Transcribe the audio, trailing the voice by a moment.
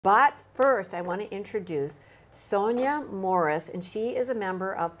But first, I want to introduce Sonia Morris, and she is a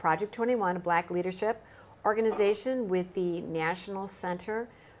member of Project 21, a Black leadership organization with the National Center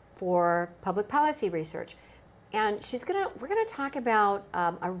for Public Policy Research. And we're gonna talk about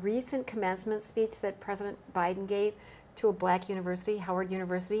a recent commencement speech that President Biden gave to a Black university, Howard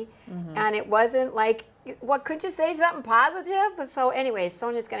University. And it wasn't like, what, couldn't you say something positive? So anyway,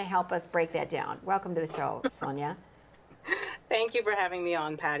 Sonia's gonna help us break that down. Welcome to the show, Sonia. Thank you for having me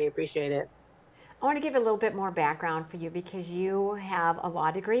on, Patty. Appreciate it. I want to give a little bit more background for you because you have a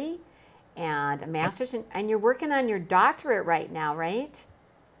law degree and a master's, and you're working on your doctorate right now, right?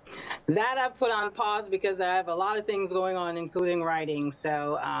 That I've put on pause because I have a lot of things going on, including writing.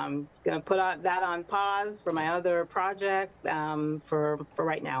 So I'm going to put that on pause for my other project for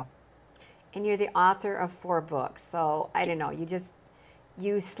right now. And you're the author of 4 books. So I don't know,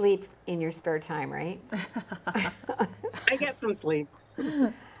 you sleep in your spare time, right? I get some sleep.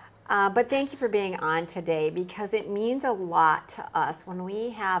 But thank you for being on today because it means a lot to us when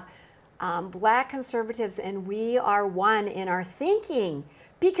we have Black conservatives and we are one in our thinking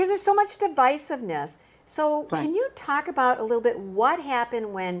because there's so much divisiveness. So Can you talk about a little bit what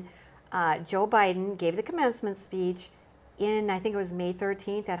happened when Joe Biden gave the commencement speech in, I think it was May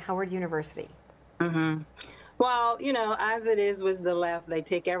 13th at Howard University? Well, you know, as it is with the left, they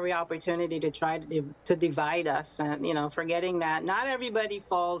take every opportunity to try to divide us, and, you know, forgetting that not everybody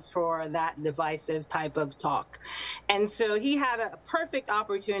falls for that divisive type of talk. And so he had a perfect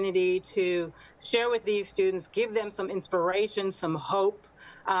opportunity to share with these students, give them some inspiration, some hope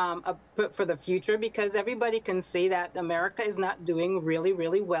for the future, because everybody can see that America is not doing really,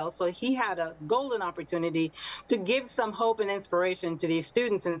 really well. So he had a golden opportunity to give some hope and inspiration to these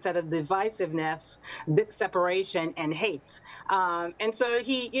students instead of divisiveness, separation, and hate. And so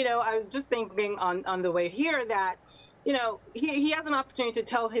he, you know, I was just thinking on the way here that, you know, he has an opportunity to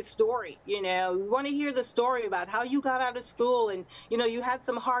tell his story. You know, we want to hear the story about how you got out of school and, you know, you had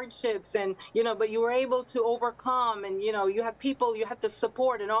some hardships and, you know, but you were able to overcome and, you know, you had people you had to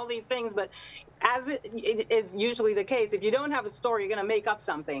support and all these things. But as it is usually the case, if you don't have a story, you're going to make up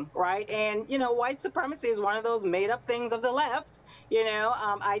something, right? And, you know, white supremacy is one of those made up things of the left. You know,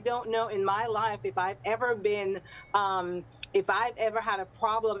 I don't know in my life if I've ever been if I've ever had a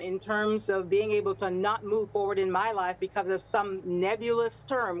problem in terms of being able to not move forward in my life because of some nebulous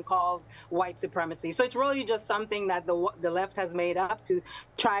term called white supremacy. So it's really just something that the left has made up to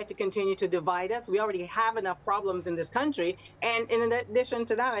try to continue to divide us. We already have enough problems in this country. And in addition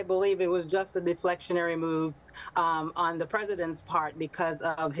to that, I believe it was just a deflectionary move on the president's part because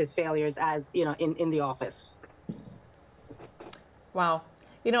of his failures as, you know, in the office. Wow.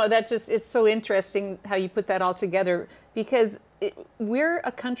 You know, it's so interesting how you put that all together because we're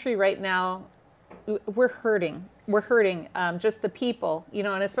a country right now, we're hurting. We're hurting, just the people, you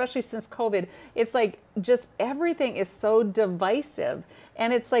know, and especially since COVID, it's like just everything is so divisive.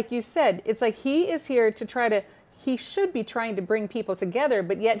 And it's like you said, it's like he is here to he should be trying to bring people together,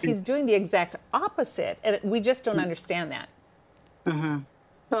 but yet he's doing the exact opposite. And we just don't understand that.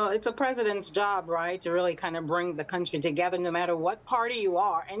 Well, it's a president's job, right, to really kind of bring the country together no matter what party you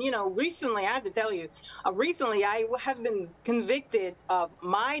are. And, you know, recently, I have to tell you, recently I have been convicted of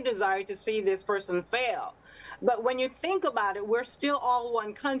my desire to see this person fail. But when you think about it, we're still all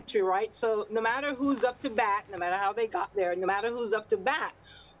one country, right? So no matter who's up to bat, no matter how they got there, no matter who's up to bat,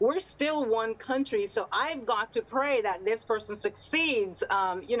 we're still one country. So I've got to pray that this person succeeds.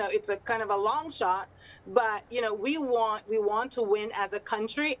 You know, it's a kind of a long shot. But, you know, we want to win as a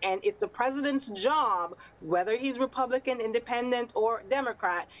country, and it's the president's job, whether he's Republican, independent, or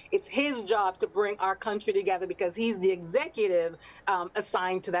Democrat, it's his job to bring our country together because he's the executive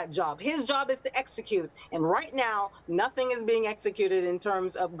assigned to that job. His job is to execute. And right now, nothing is being executed in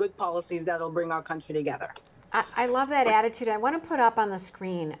terms of good policies that'll bring our country together. I love that attitude. I want to put up on the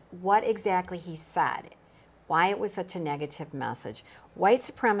screen what exactly he said, why it was such a negative message. White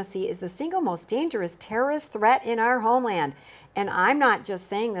supremacy is the single most dangerous terrorist threat in our homeland. And I'm not just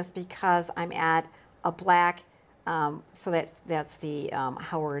saying this because I'm at a Black, so that's the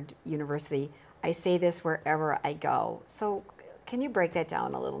Howard University. I say this wherever I go. So can you break that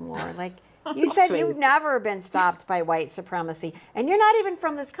down a little more? Like you said, you've never been stopped by white supremacy, and you're not even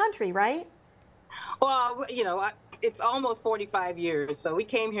from this country, right? Well, you know, it's almost 45 years. So we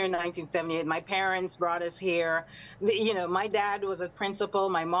came here in 1978. My parents brought us here. You know, my dad was a principal,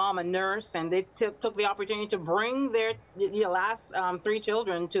 my mom a nurse, and they took the opportunity to bring their last 3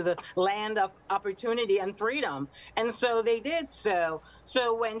 children to the land of opportunity and freedom. And so they did so.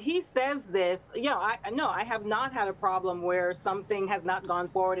 So when he says this, I have not had a problem where something has not gone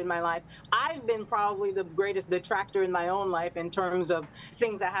forward in my life. I've been probably the greatest detractor in my own life in terms of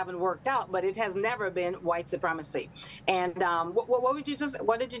things that haven't worked out, but it has never been white supremacy. And what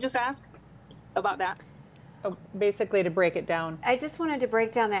did you just ask about that? Oh, basically, to break it down. I just wanted to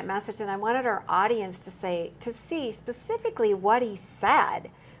break down that message, and I wanted our audience to see specifically what he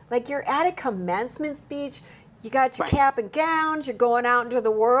said. Like, you're at a commencement speech, you got your cap and gowns, you're going out into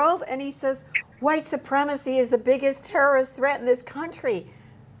the world, and he says, white supremacy is the biggest terrorist threat in this country.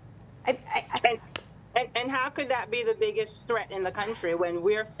 And how could that be the biggest threat in the country when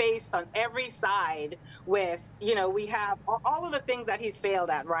we're faced on every side with, we have all of the things that he's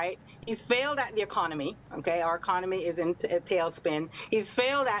failed at, right? He's failed at the economy, okay? Our economy is in a tailspin. He's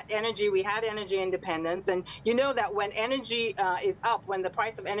failed at energy. We had energy independence. And you know that when energy is up, when the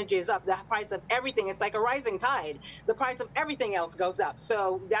price of energy is up, the price of everything, it's like a rising tide. The price of everything else goes up.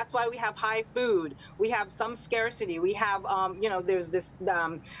 So that's why we have high food. We have some scarcity. We have, there's this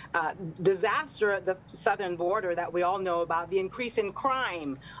disaster at the southern border that we all know about, the increase in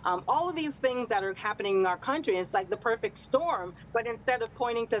crime, all of these things that are happening in our country. It's like the perfect storm, but instead of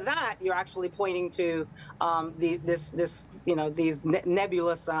pointing to that, you're actually pointing to these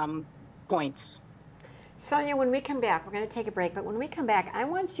nebulous points. Sonia, when we come back, we're going to take a break, but when we come back, I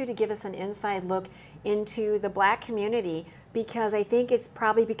want you to give us an inside look into the Black community, because I think it's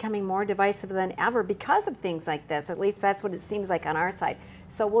probably becoming more divisive than ever because of things like this. At least that's what it seems like on our side.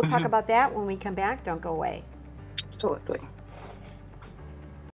 So we'll talk about that when we come back. Don't go away. Absolutely.